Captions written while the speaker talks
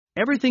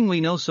Everything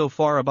we know so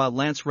far about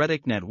Lance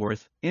Reddick: net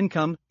worth,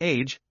 income,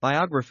 age,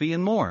 biography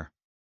and more.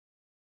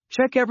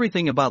 Check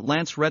everything about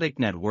Lance Reddick: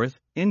 net worth,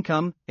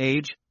 income,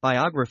 age,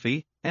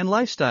 biography, and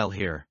lifestyle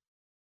here.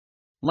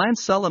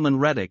 Lance Solomon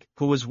Reddick,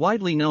 who was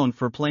widely known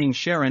for playing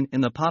Charon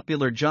in the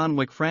popular John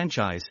Wick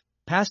franchise,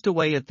 passed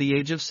away at the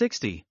age of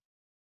 60.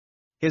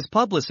 His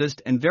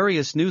publicist and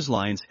various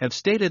newslines have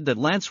stated that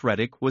Lance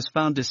Reddick was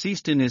found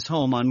deceased in his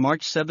home on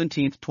March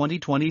 17,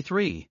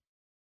 2023.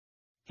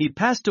 He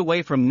passed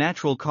away from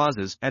natural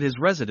causes at his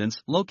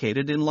residence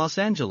located in Los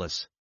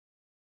Angeles.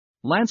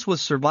 Lance was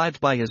survived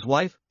by his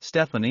wife,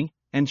 Stephanie,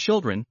 and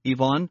children,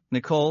 Yvonne,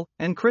 Nicole,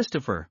 and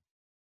Christopher.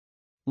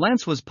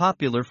 Lance was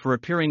popular for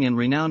appearing in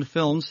renowned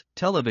films,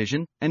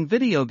 television, and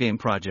video game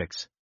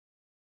projects.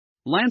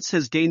 Lance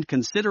has gained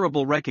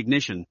considerable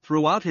recognition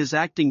throughout his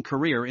acting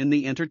career in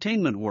the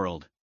entertainment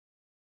world.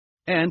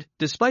 And,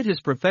 despite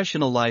his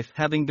professional life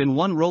having been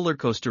one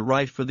rollercoaster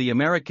ride for the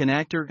American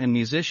actor and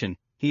musician,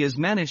 he has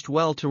managed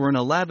well to earn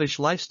a lavish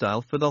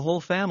lifestyle for the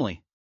whole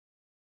family.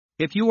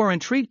 If you are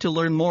intrigued to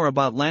learn more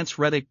about Lance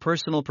Reddick's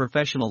personal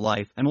professional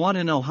life and want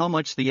to know how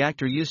much the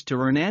actor used to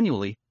earn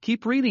annually,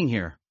 keep reading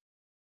here.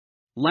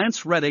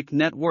 Lance Reddick: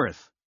 net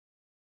worth.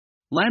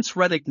 Lance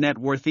Reddick net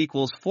worth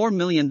equals $4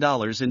 million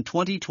in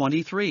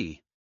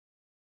 2023.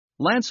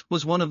 Lance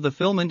was one of the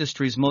film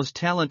industry's most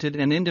talented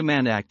and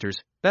in-demand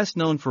actors, best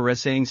known for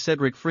essaying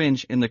Cedric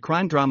Fringe in the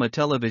crime drama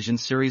television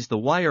series The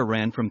Wire,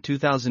 ran from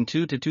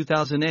 2002 to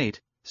 2008,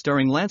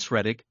 starring Lance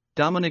Reddick,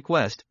 Dominic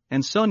West,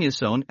 and Sonia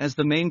Sohn as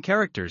the main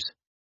characters.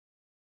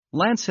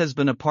 Lance has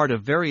been a part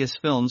of various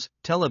films,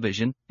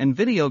 television, and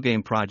video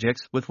game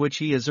projects with which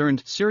he has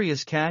earned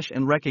serious cash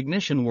and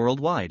recognition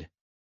worldwide.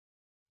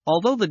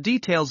 Although the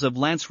details of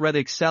Lance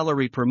Reddick's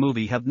salary per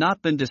movie have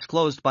not been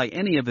disclosed by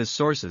any of his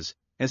sources,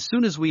 as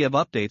soon as we have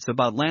updates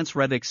about Lance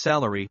Reddick's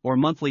salary or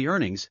monthly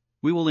earnings,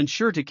 we will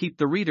ensure to keep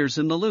the readers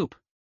in the loop.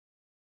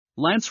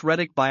 Lance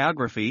Reddick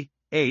biography,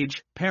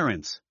 age,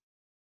 parents.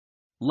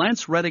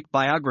 Lance Reddick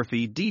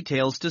biography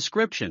details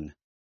description.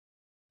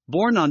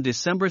 Born on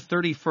December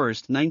 31,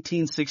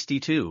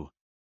 1962.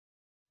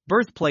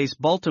 Birthplace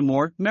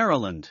Baltimore,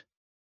 Maryland.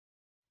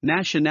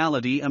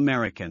 Nationality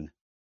American.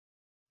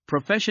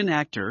 Profession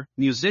actor,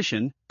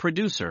 musician,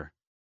 producer.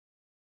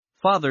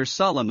 Father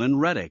Solomon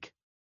Reddick.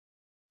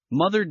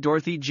 Mother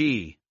Dorothy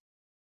G.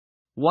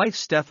 Wife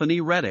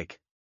Stephanie Reddick.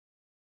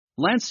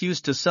 Lance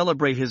used to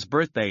celebrate his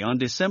birthday on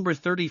December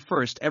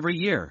 31st every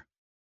year.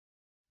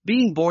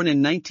 Being born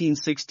in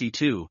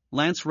 1962,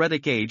 Lance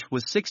Reddick's age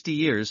was 60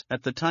 years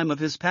at the time of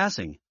his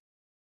passing.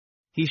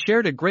 He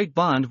shared a great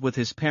bond with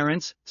his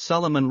parents,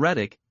 Solomon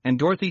Reddick and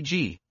Dorothy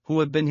G.,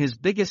 who have been his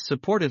biggest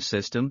supportive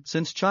system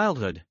since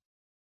childhood.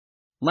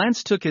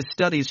 Lance took his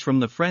studies from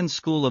the Friends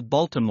School of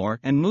Baltimore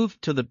and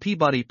moved to the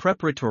Peabody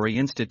Preparatory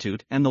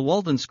Institute and the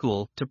Walden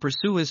School to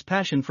pursue his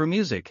passion for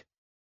music.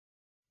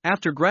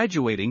 After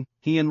graduating,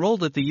 he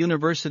enrolled at the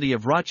University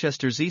of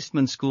Rochester's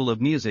Eastman School of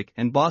Music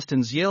and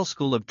Boston's Yale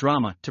School of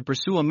Drama to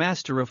pursue a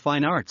Master of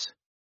Fine Arts.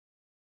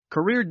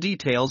 Career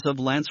details of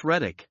Lance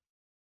Reddick.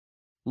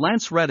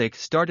 Lance Reddick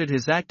started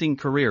his acting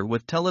career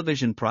with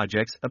television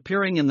projects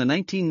appearing in the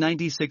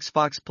 1996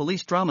 Fox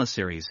police drama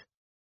series.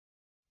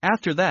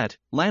 After that,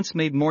 Lance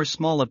made more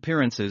small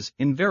appearances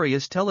in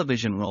various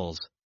television roles.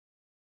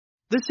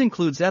 This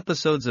includes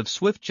episodes of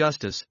Swift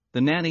Justice,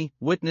 The Nanny,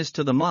 Witness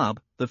to the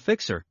Mob, The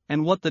Fixer,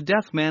 and What the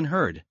Deaf Man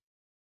Heard.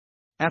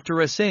 After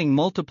essaying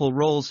multiple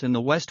roles in The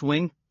West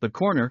Wing, The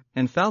Corner,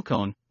 and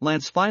Falcone,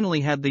 Lance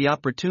finally had the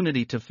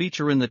opportunity to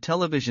feature in the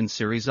television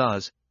series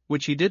Oz,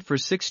 which he did for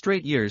 6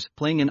 straight years,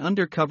 playing an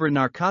undercover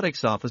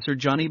narcotics officer,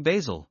 Johnny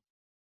Basil.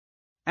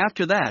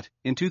 After that,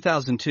 in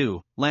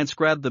 2002, Lance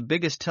grabbed the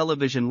biggest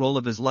television role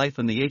of his life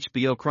in the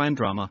HBO crime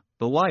drama,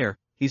 The Wire.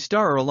 He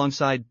starred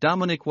alongside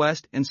Dominic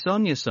West and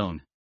Sonia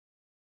Sohn.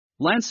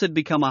 Lance had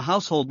become a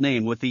household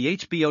name with the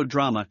HBO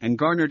drama and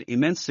garnered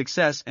immense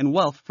success and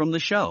wealth from the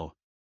show.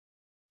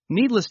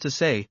 Needless to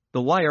say,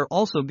 The Wire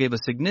also gave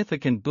a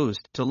significant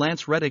boost to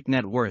Lance Reddick's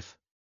net worth.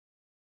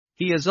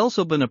 He has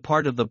also been a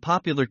part of the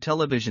popular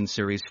television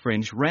series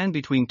Fringe, ran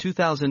between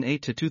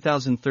 2008 to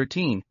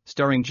 2013,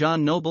 starring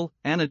John Noble,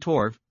 Anna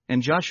Torv,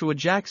 and Joshua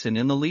Jackson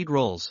in the lead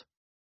roles.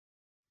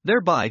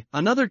 Thereby,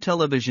 another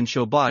television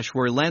show Bosch,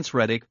 where Lance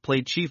Reddick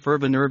played Chief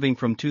Irvin Irving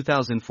from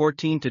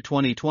 2014 to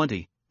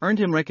 2020, earned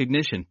him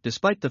recognition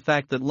despite the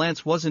fact that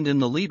Lance wasn't in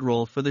the lead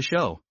role for the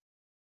show.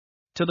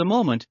 To the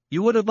moment,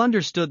 you would have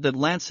understood that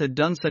Lance had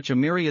done such a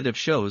myriad of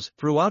shows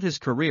throughout his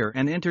career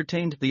and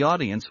entertained the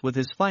audience with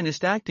his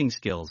finest acting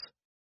skills.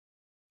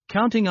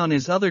 Counting on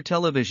his other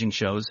television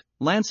shows,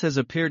 Lance has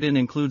appeared in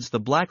includes The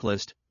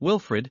Blacklist,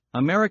 Wilfred,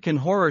 American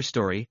Horror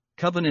Story,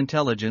 Coven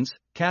Intelligence,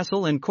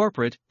 Castle and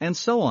Corporate, and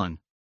so on.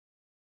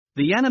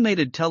 The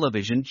animated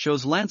television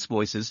shows Lance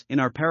voices in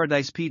Our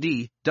Paradise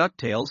PD,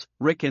 DuckTales,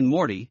 Rick and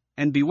Morty,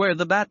 and Beware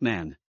the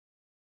Batman.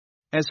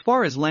 As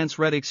far as Lance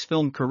Reddick's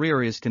film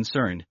career is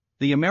concerned,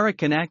 the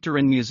American actor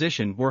and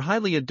musician were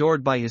highly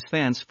adored by his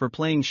fans for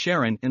playing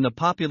Charon in the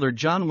popular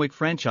John Wick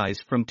franchise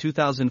from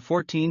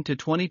 2014 to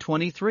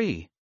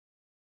 2023.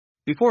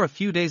 Before a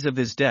few days of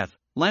his death,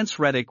 Lance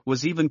Reddick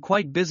was even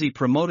quite busy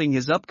promoting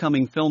his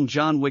upcoming film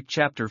John Wick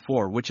Chapter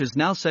 4, which is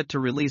now set to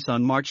release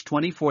on March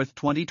 24,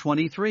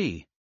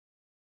 2023.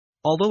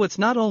 Although it's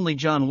not only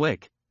John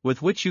Wick,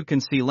 with which you can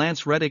see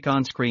Lance Reddick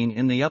on screen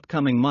in the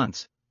upcoming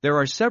months, there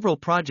are several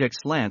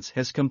projects Lance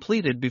has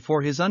completed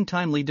before his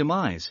untimely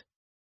demise.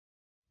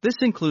 This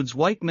includes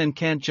White Men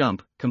Can't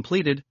Jump,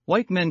 completed,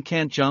 White Men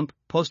Can't Jump,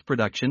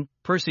 post-production,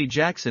 Percy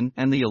Jackson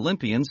and the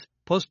Olympians,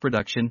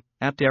 post-production,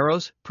 Apt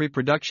Arrows,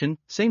 pre-production,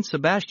 Saint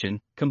Sebastian,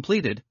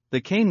 completed,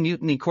 The Caine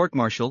Mutiny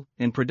Court-Martial,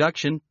 in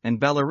production, and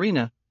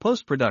Ballerina,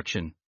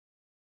 post-production.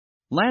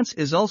 Lance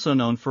is also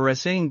known for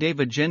essaying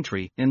David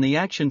Gentry in the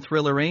action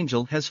thriller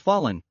Angel Has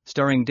Fallen,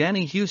 starring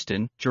Danny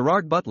Huston,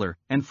 Gerard Butler,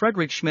 and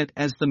Frederick Schmidt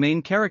as the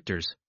main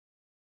characters.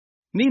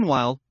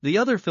 Meanwhile, the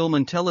other film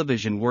and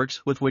television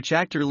works with which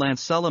actor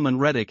Lance Solomon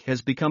Reddick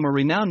has become a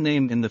renowned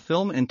name in the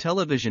film and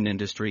television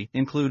industry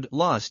include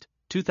Lost,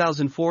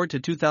 2004 to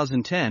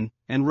 2010,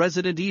 and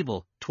Resident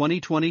Evil,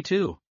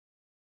 2022.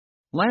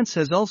 Lance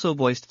has also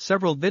voiced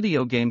several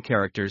video game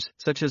characters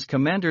such as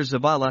Commander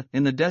Zavala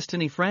in the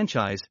Destiny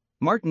franchise,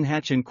 Martin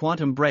Hatch in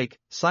Quantum Break,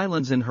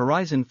 Sylens in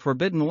Horizon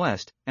Forbidden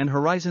West, and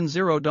Horizon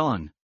Zero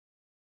Dawn.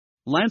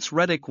 Lance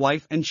Reddick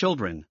wife and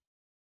children.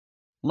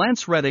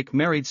 Lance Reddick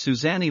married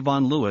Suzanne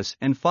Yvonne Lewis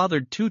and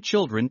fathered 2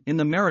 children in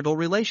the marital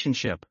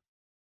relationship.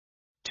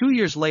 2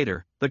 years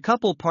later, the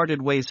couple parted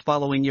ways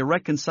following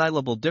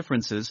irreconcilable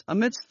differences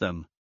amidst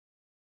them.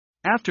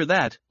 After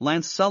that,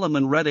 Lance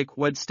Solomon Reddick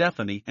wed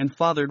Stephanie and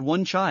fathered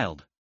 1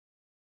 child.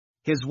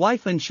 His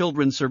wife and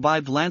children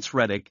survived Lance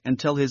Reddick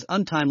until his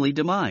untimely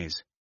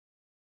demise.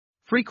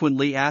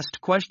 Frequently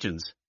asked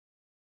questions.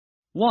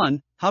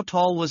 1. How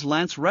tall was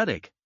Lance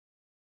Reddick?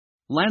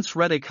 Lance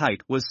Reddick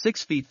height was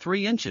 6 feet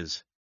 3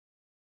 inches.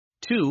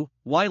 2.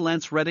 Why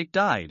Lance Reddick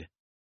died?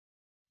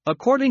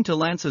 According to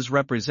Lance's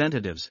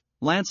representatives,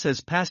 Lance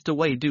has passed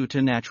away due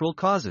to natural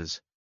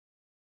causes.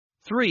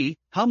 3.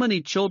 How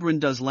many children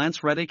does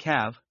Lance Reddick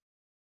have?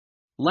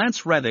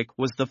 Lance Reddick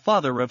was the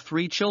father of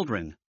 3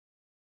 children.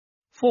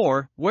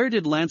 4. Where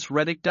did Lance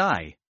Reddick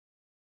die?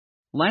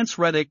 Lance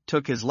Reddick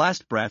took his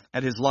last breath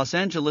at his Los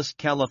Angeles,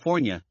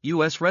 California,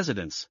 U.S.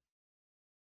 residence.